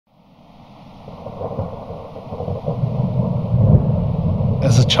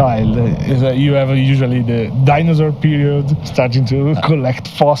child is that you have usually the dinosaur period, starting to collect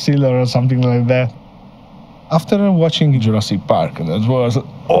fossil or something like that. After watching Jurassic Park, that was,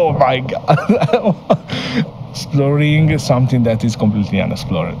 oh my god, exploring something that is completely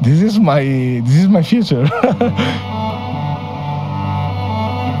unexplored. This is my future.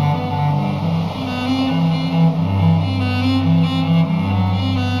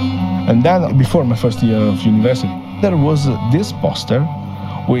 And then, before my first year of university, there was this poster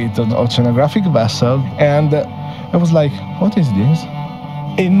with an oceanographic vessel, and I was like, what is this?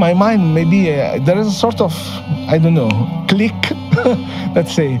 In my mind, maybe there is a sort of, I don't know, click that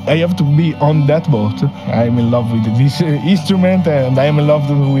say, I have to be on that boat. I'm in love with this instrument, and I am in love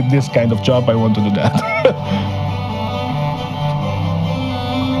with this kind of job. I want to do that.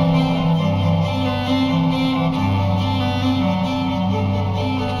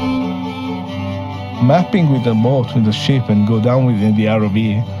 Mapping with a boat, with a ship, and go down with the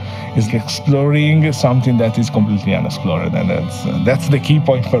ROV is exploring something that is completely unexplored, and that's the key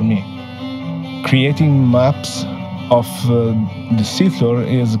point for me. Creating maps of the seafloor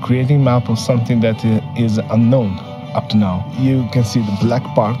is creating map of something that is unknown up to now. You can see the black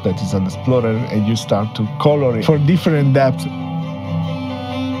part that is unexplored, and you start to color it for different depths.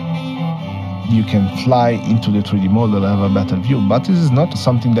 You can fly into the 3D model and have a better view, but this is not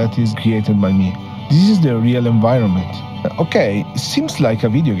something that is created by me. This is the real environment. Okay, it seems like a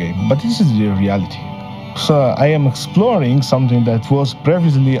video game, but this is the reality. So I am exploring something that was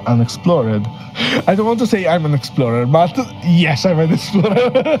previously unexplored. I don't want to say I'm an explorer, but yes, I'm an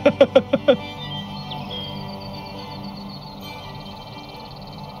explorer.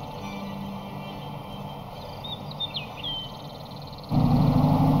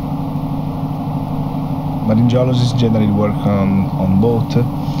 Marine geologists generally work on boat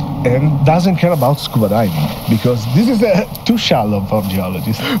and doesn't care about scuba diving, because this is too shallow for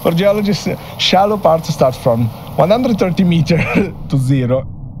geologists. For geologists, shallow part starts from 130 meters to zero.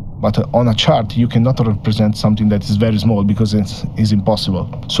 But on a chart, you cannot represent something that is very small, because it's impossible.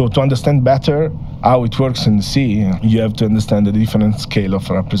 So to understand better how it works in the sea, you have to understand the different scale of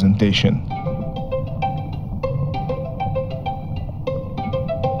representation.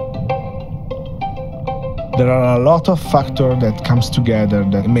 There are a lot of factors that comes together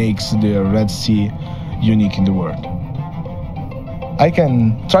that makes the Red Sea unique in the world. I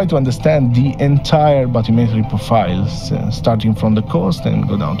can try to understand the entire bathymetry profiles, starting from the coast and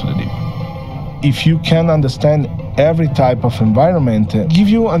go down to the deep. If you can understand every type of environment, give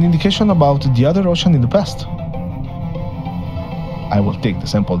you an indication about the other ocean in the past. I will take the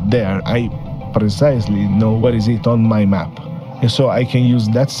sample there. I precisely know where is it on my map. And so I can use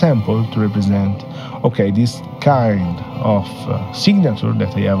that sample to represent, okay, this kind of signature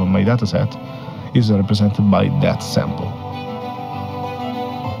that I have on my dataset is represented by that sample.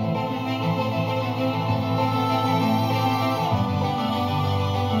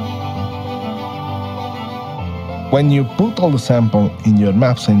 When you put all the sample in your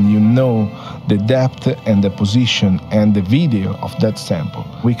maps and you know the depth and the position and the video of that sample,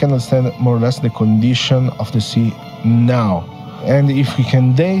 we can understand more or less the condition of the sea now. And if we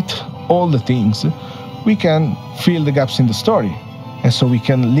can date all the things, we can fill the gaps in the story. And so we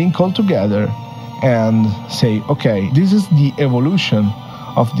can link all together and say, okay, this is the evolution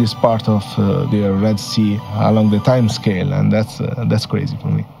of this part of the Red Sea along the time scale, and that's crazy for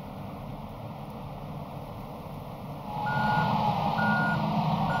me.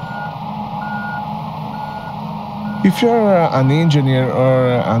 If you're an engineer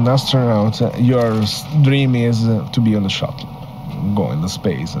or an astronaut, your dream is to be on the shuttle, go into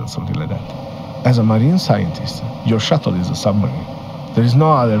space and something like that. As a marine scientist, your shuttle is a submarine. There is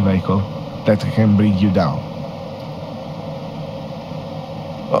no other vehicle that can bring you down.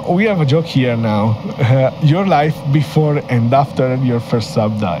 We have a joke here now. Your life before and after your first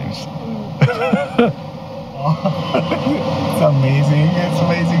sub dives. It's amazing, it's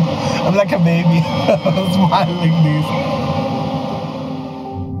amazing. I'm like a baby, smiling like this.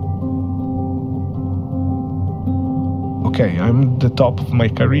 Okay, I'm at the top of my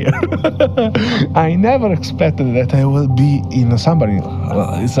career. I never expected that I will be in a submarine.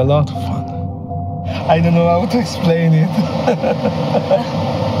 It's a lot of fun. I don't know how to explain it.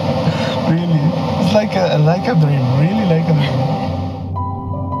 Really, it's like a dream, really like a dream.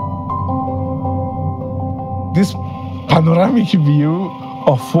 This panoramic view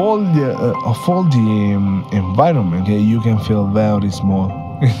of all the environment, you can feel very small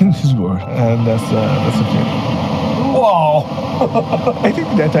in this world, and that's a feeling. Wow! I think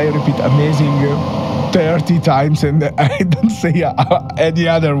that I repeat amazing 30 times and I don't say any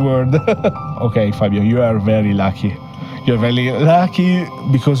other word. Okay, Fabio, you are very lucky. You're very lucky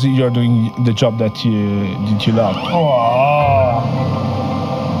because you're doing the job that you love.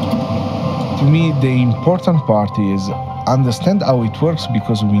 To me, the important part is understand how it works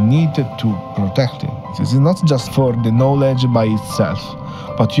because we need to protect it. It's not just for the knowledge by itself,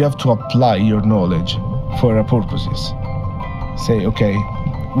 but you have to apply your knowledge for a purposes. Say, okay,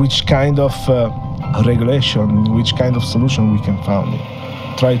 which kind of regulation, which kind of solution we can find.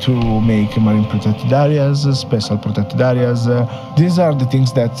 Try to make marine protected areas, special protected areas. These are the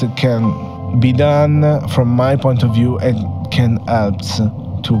things that can be done from my point of view and can help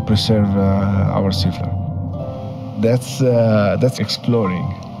to preserve our seafloor. That's exploring.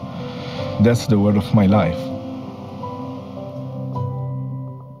 That's the word of my life.